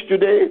face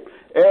today,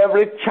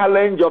 every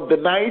challenge of the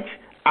night,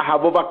 I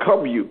have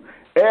overcome you.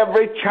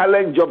 Every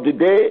challenge of the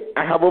day,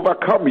 I have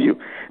overcome you,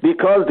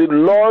 because the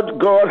Lord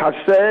God has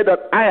said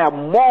that I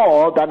am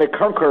more than a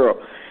conqueror,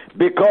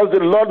 because the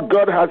Lord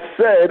God has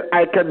said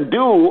I can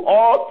do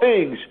all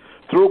things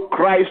through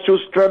Christ who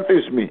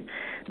strengthens me.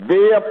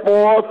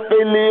 Therefore,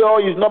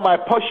 failure is not my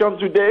portion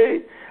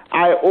today.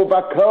 I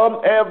overcome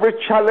every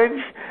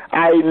challenge.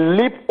 I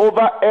leap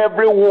over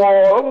every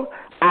wall.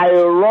 I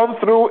run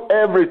through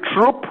every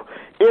troop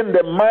in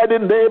the mighty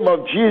name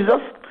of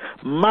Jesus.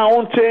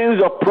 Mountains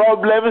of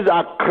problems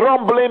are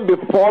crumbling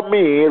before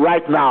me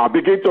right now.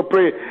 Begin to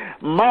pray.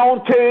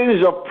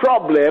 Mountains of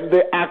problems,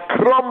 they are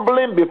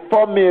crumbling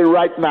before me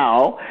right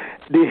now.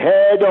 The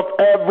head of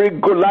every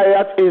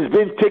Goliath is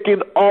being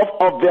taken off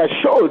of their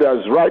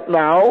shoulders right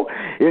now.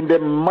 In the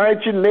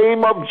mighty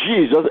name of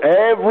Jesus,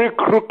 every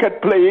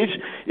crooked place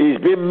is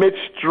being made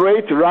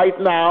straight right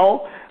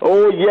now.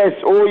 Oh yes,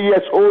 oh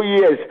yes, oh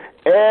yes.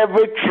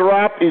 Every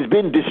trap is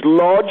being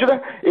dislodged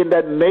in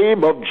the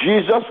name of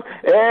Jesus.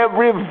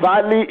 Every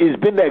valley is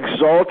being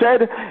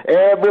exalted.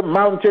 Every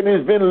mountain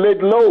is being laid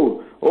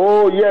low.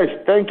 Oh yes,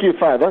 thank you,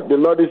 Father. The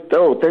Lord is,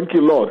 thank you,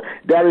 Lord.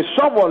 There is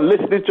someone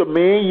listening to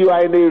me. You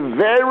are in a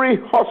very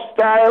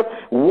hostile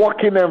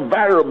working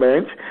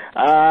environment.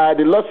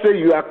 The Lord said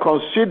you are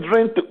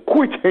considering to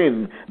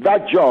quitting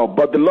that job,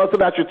 but the Lord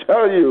said I should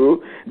tell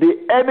you, the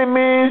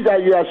enemies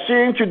that you are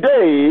seeing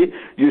today,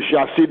 you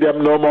shall see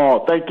them no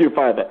more. Thank you,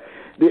 Father.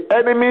 The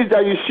enemies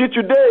that you see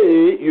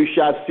today, you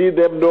shall see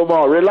them no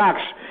more.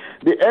 Relax.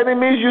 The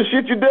enemies you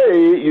see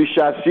today, you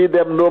shall see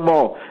them no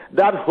more.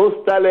 That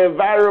hostile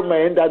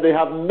environment that they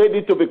have made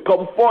it to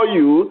become for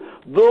you,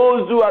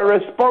 those who are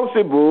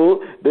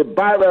responsible,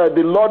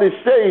 the Lord is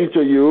saying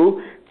to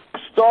you,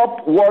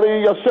 stop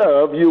worrying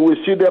yourself, you will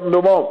see them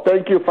no more.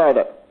 Thank you,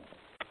 Father.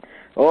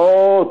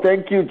 Oh,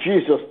 thank you,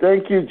 Jesus.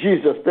 Thank you,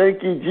 Jesus.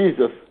 Thank you,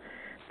 Jesus.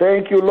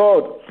 Thank you,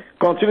 Lord.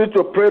 Continue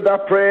to pray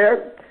that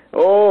prayer.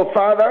 Oh,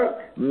 Father,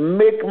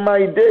 make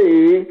my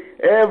day,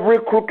 every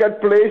crooked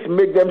place,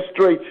 make them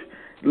straight.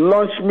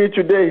 Launch me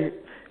today.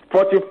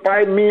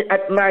 Fortify me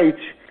at night.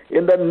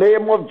 In the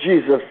name of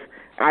Jesus,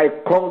 I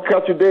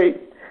conquer today.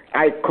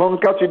 I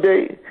conquer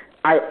today.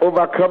 I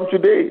overcome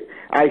today.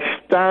 I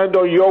stand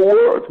on your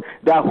word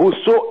that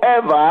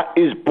whosoever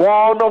is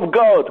born of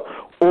God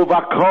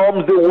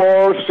overcomes the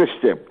world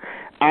system.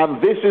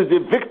 And this is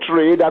the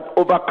victory that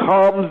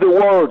overcomes the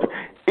world,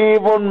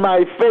 even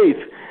my faith.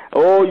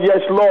 Oh,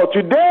 yes, Lord.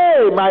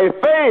 Today, my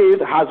faith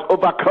has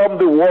overcome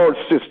the world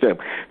system.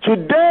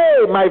 Today,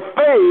 my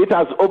faith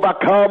has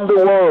overcome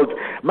the world.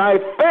 My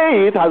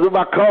faith has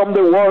overcome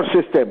the world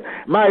system.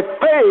 My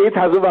faith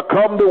has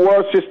overcome the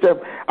world system.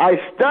 I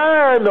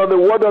stand on the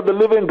word of the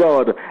living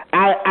God.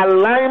 I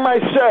align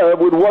myself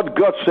with what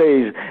God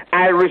says.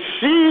 I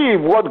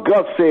receive what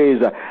God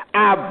says.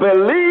 I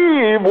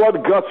believe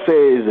what God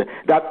says,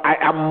 that I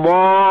am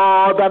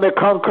more than a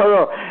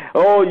conqueror.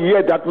 Oh,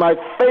 yeah, that my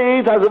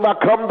faith has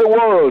overcome the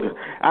world.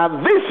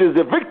 And this is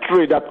the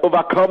victory that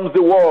overcomes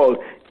the world,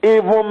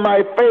 even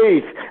my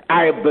faith.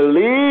 I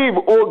believe,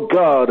 oh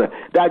God,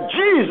 that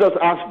Jesus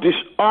has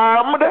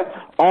disarmed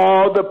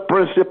all the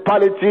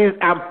principalities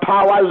and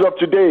powers of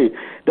today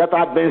that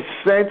have been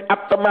sent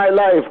after my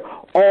life,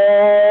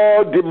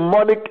 all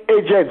demonic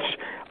agents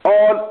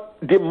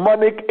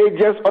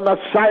on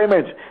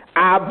assignment.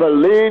 I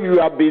believe you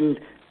have been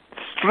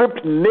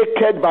stripped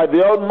naked by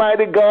the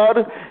Almighty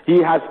God.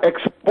 He has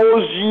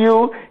exposed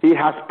you. He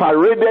has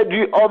paraded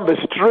you on the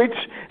streets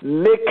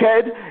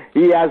naked.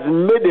 He has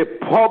made a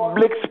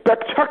public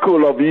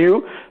spectacle of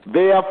you.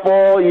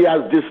 Therefore, he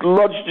has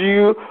dislodged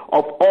you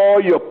of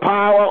all your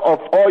power, of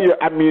all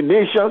your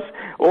ammunitions.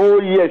 Oh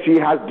yes, he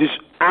has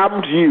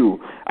disarmed you.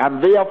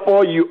 And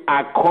therefore you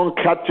are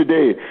conquered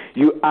today.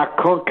 You are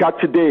conquered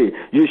today.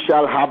 You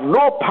shall have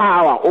no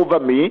power over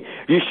me.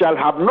 You shall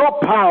have no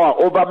power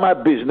over my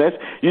business.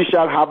 You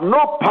shall have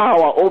no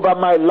power over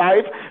my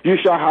life. You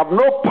shall have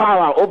no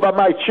power over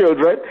my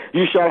children.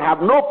 You shall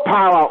have no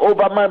power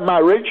over my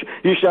marriage.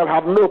 You shall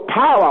have no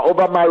power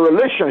over my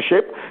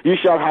relationship. You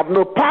shall have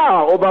no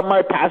power over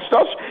my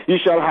pastors. You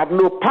shall have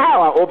no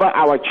power over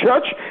our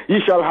church. You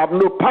shall have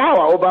no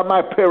power over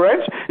my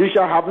parents. You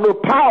shall have no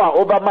power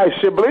over my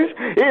siblings.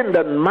 In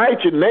the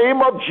mighty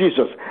name of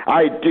Jesus,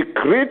 I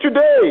decree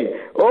today,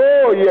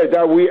 oh yes,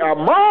 that we are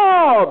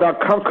more than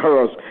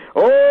conquerors.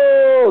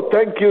 Oh,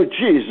 thank you,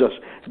 Jesus.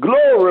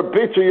 Glory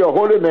be to your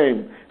holy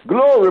name.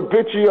 Glory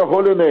be to your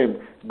holy name.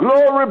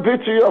 Glory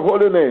be to your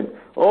holy name.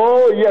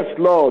 Oh, yes,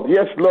 Lord.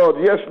 Yes, Lord.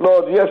 Yes,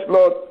 Lord. Yes,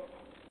 Lord.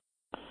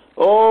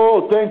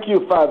 Oh, thank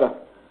you, Father.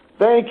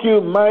 Thank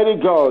you,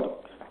 mighty God.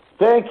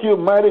 Thank you,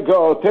 mighty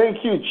God. Thank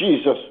you,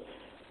 Jesus.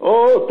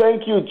 Oh,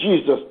 thank you,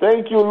 Jesus.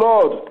 Thank you,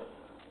 Lord.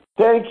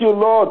 Thank you,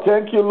 Lord.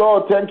 Thank you,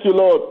 Lord. Thank you,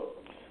 Lord.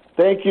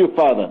 Thank you,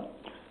 Father.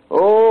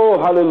 Oh,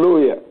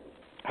 hallelujah.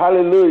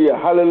 Hallelujah.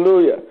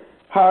 Hallelujah.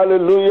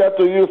 Hallelujah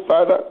to you,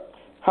 Father.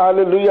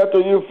 Hallelujah to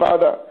you,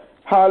 Father.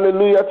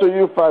 Hallelujah to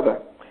you,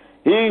 Father.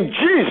 In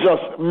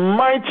Jesus'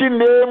 mighty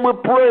name we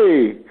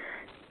pray.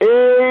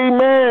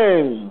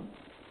 Amen.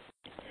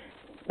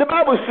 The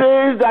Bible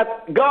says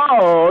that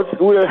God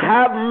will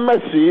have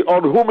mercy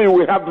on whom he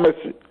will have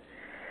mercy.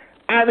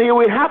 And he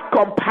will have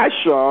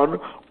compassion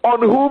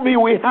on whom he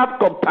will have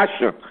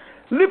compassion.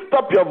 Lift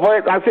up your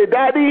voice and say,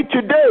 Daddy,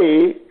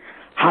 today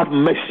have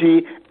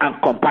mercy and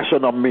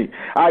compassion on me.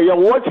 Your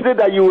word says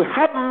that you will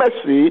have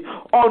mercy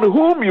on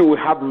whom you will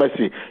have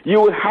mercy.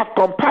 You will have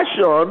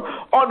compassion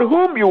on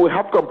whom you will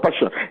have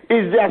compassion.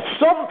 Is there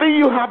something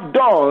you have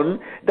done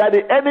that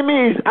the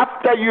enemy is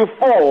after you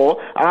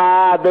for?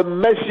 The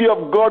mercy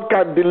of God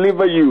can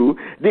deliver you.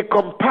 The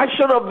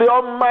compassion of the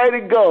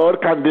Almighty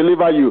God can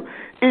deliver you.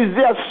 Is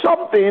there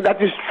something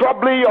that is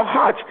troubling your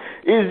heart?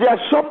 Is there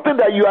something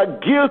that you are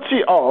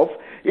guilty of?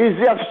 Is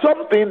there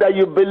something that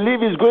you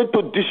believe is going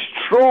to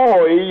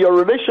destroy your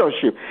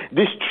relationship,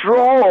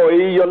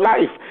 destroy your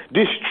life,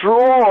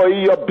 destroy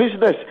your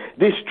business,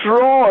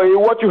 destroy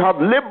what you have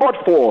labored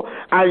for,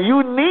 and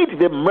you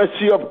need the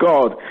mercy of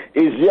God?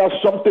 Is there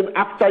something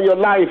after your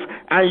life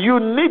and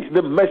you need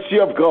the mercy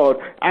of God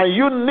and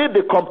you need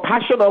the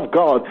compassion of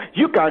God?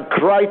 You can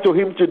cry to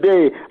him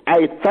today.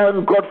 I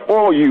thank God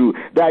for you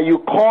that you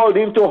called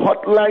into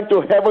Hotline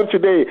to Heaven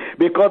today,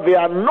 because the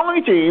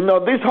anointing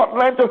of this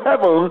Hotline to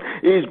Heaven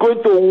is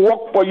going to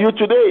work for you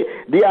today.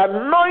 The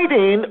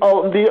anointing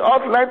of the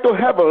Hotline to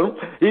Heaven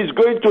is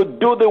going to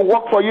do the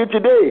work for you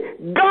today.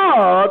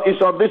 God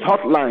is on this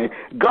hotline.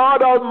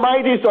 God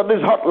Almighty is on this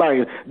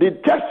hotline. The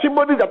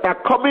testimonies that are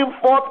coming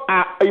forth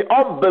are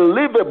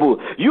unbelievable.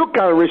 You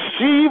can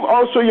receive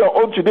also your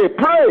own today.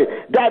 Pray,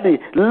 Daddy,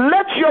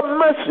 let your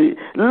mercy,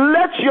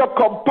 let your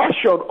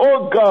compassion,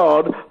 oh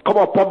God, come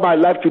upon my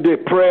life today.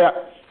 Prayer.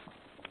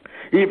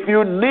 If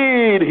you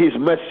need his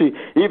mercy,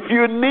 if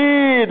you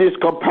need his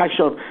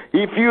compassion,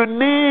 if you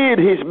need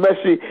his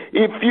mercy,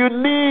 if you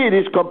need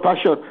his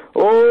compassion,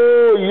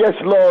 oh yes,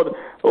 Lord.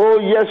 Oh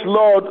yes,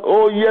 Lord.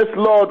 Oh yes,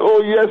 Lord.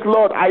 Oh yes,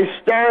 Lord. I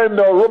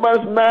stand on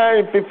Romans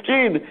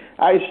 9:15.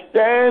 I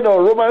stand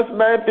on Romans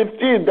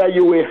 9:15 that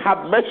you will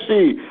have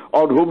mercy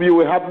on whom you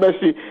will have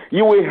mercy.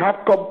 You will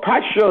have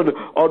compassion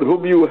on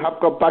whom you will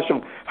have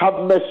compassion. Have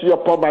mercy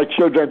upon my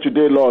children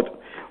today, Lord.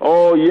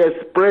 Oh yes,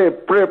 pray,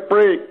 pray,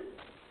 pray.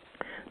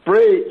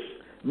 Pray.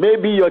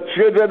 Maybe your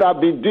children have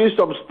been doing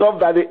some stuff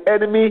that the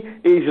enemy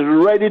is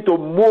ready to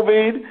move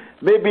in.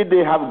 Maybe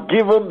they have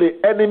given the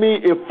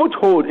enemy a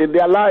foothold in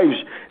their lives.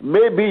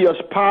 Maybe your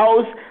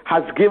spouse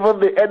has given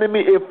the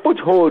enemy a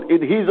foothold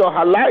in his or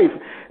her life.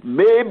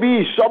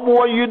 Maybe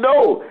someone you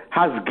know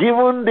has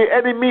given the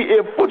enemy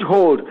a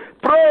foothold.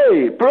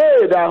 Pray,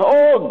 pray that,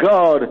 oh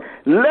God,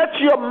 let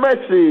your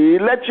mercy,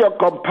 let your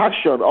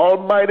compassion,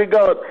 Almighty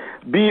God,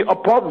 be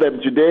upon them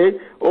today.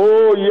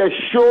 Oh yes,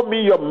 show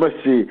me your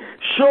mercy.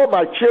 Show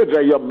my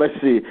children your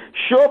mercy.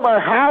 Show my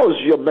house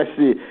your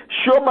mercy.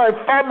 Show my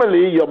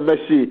family your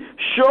mercy.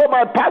 Show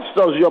my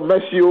pastors your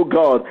mercy, oh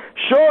God.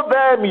 Show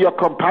them your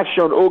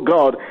compassion, oh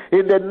God.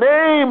 In the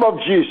name of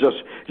Jesus,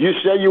 You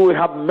say you will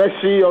have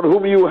mercy on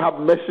whom you will have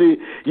mercy.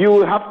 You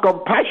will have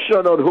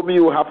compassion on whom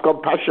you will have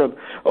compassion.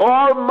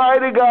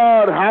 Almighty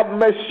God, have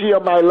mercy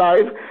on my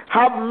life.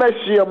 Have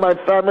mercy on my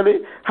family.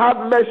 Have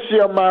mercy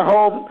on my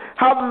home.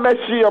 Have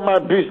mercy on my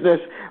business.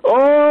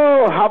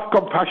 Oh, have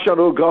compassion,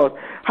 oh God.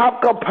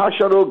 Have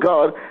compassion, oh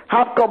God.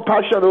 Have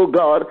compassion, oh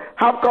God.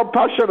 Have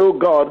compassion, oh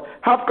God.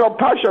 Have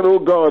compassion, oh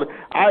God.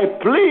 I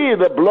plead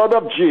the blood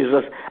of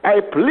Jesus.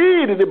 I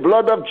plead the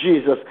blood of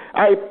Jesus.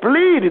 I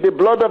plead the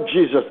blood of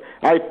Jesus.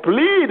 I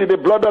plead the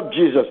blood of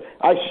Jesus.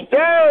 I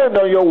stand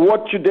on your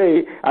word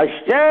today. I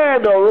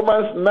stand on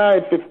Romans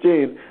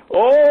 9:15.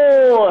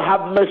 Oh,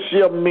 have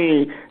mercy on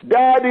me.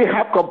 Daddy,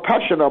 have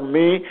compassion on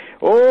me.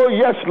 Oh,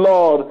 yes,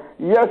 Lord.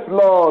 Yes,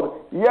 Lord.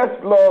 Yes,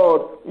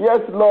 Lord.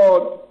 Yes,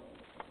 Lord.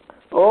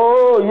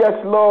 Oh, yes,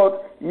 Lord.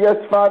 Yes,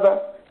 Father.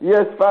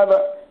 Yes, Father.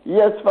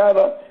 Yes,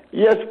 Father.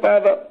 Yes,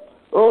 Father.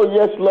 Oh,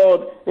 yes,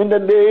 Lord. In the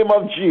name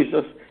of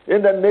Jesus.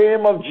 In the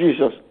name of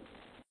Jesus.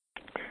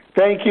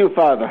 Thank you,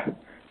 Father.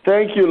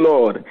 Thank you,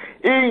 Lord.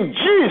 In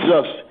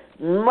Jesus'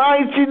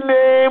 mighty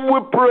name we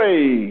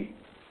pray.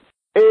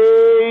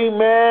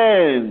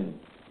 Amen.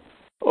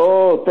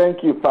 Oh,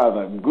 thank you,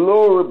 Father.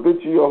 Glory be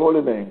to your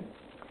holy name.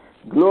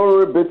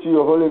 Glory be to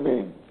your holy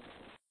name.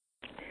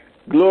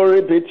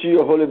 Glory be to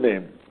your holy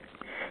name.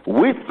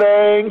 We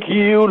thank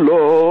you,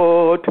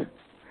 Lord.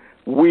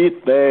 We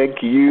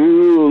thank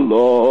you,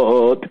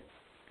 Lord.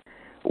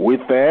 We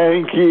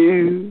thank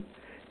you,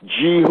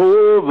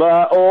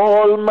 Jehovah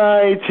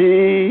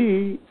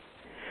Almighty.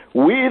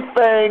 We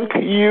thank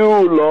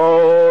you,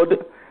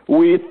 Lord.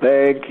 We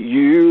thank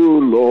you,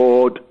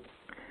 Lord.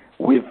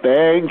 We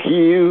thank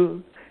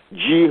you,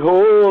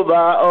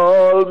 Jehovah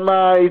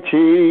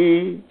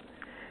Almighty.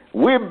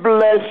 We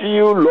bless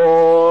you,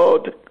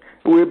 Lord.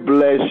 We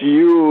bless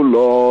you,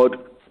 Lord.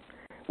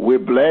 We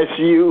bless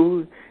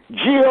you,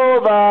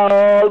 Jehovah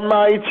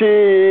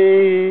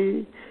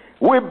Almighty.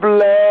 We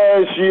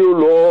bless you,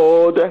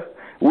 Lord.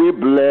 We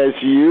bless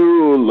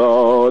you,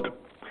 Lord.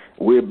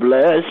 We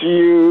bless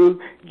you,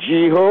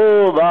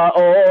 Jehovah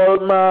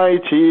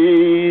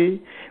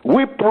Almighty.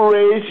 We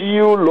praise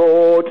you,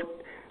 Lord.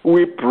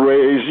 We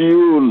praise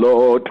you,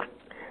 Lord.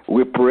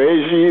 We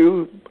praise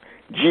you,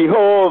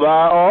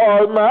 Jehovah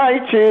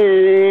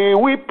Almighty.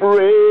 We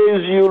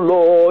praise you,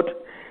 Lord.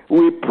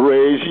 We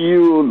praise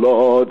you,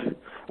 Lord.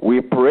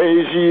 We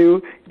praise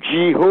you,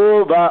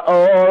 Jehovah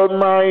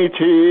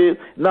Almighty.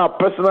 Now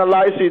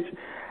personalize it.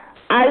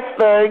 I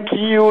thank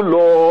you,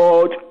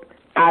 Lord.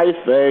 I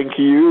thank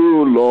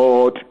you,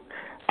 Lord.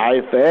 I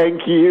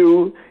thank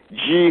you,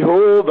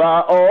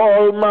 Jehovah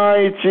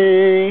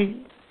Almighty.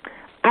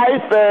 I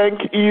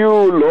thank you,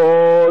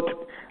 Lord.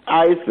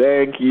 I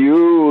thank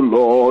you,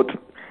 Lord.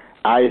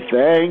 I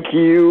thank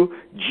you,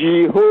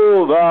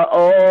 Jehovah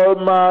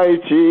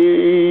Almighty.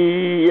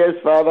 Yes,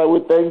 Father, we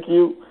thank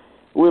you.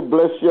 We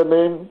bless your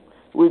name.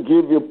 We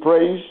give you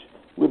praise.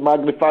 We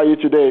magnify you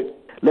today.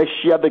 Let's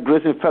share the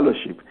grace and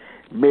fellowship.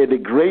 May the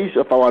grace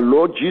of our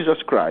Lord Jesus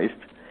Christ,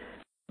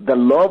 the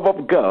love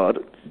of God,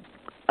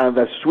 and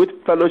the sweet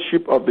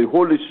fellowship of the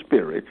Holy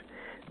Spirit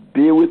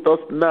be with us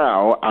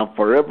now and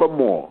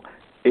forevermore.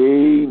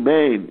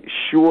 Amen.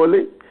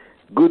 Surely,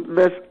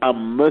 goodness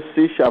and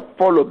mercy shall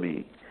follow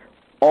me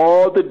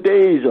all the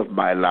days of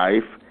my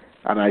life,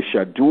 and I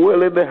shall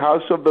dwell in the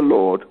house of the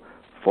Lord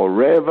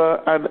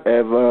forever and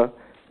ever.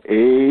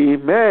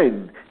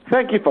 Amen.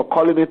 Thank you for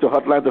calling into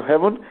Hotline to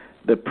Heaven,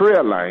 the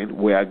prayer line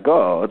where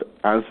God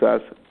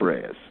answers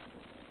prayers.